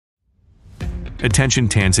Attention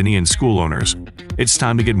Tanzanian school owners. It's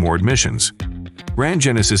time to get more admissions. Brand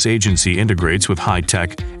Genesis Agency integrates with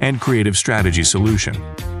high-tech and creative strategy solution.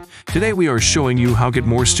 Today we are showing you how to get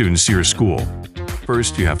more students to your school.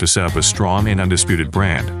 First, you have to set up a strong and undisputed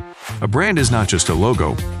brand. A brand is not just a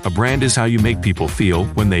logo. A brand is how you make people feel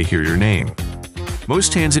when they hear your name.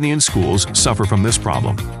 Most Tanzanian schools suffer from this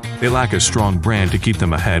problem. They lack a strong brand to keep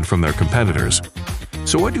them ahead from their competitors.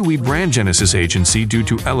 So what do we Brand Genesis Agency do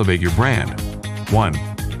to elevate your brand? 1.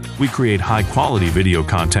 We create high-quality video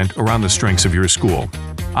content around the strengths of your school,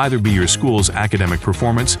 either be your school's academic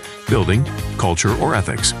performance, building, culture, or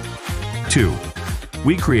ethics. 2.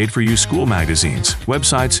 We create for you school magazines,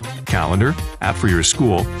 websites, calendar, app for your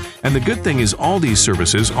school, and the good thing is all these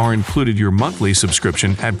services are included your monthly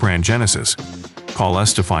subscription at Brand Genesis. Call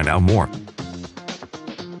us to find out more.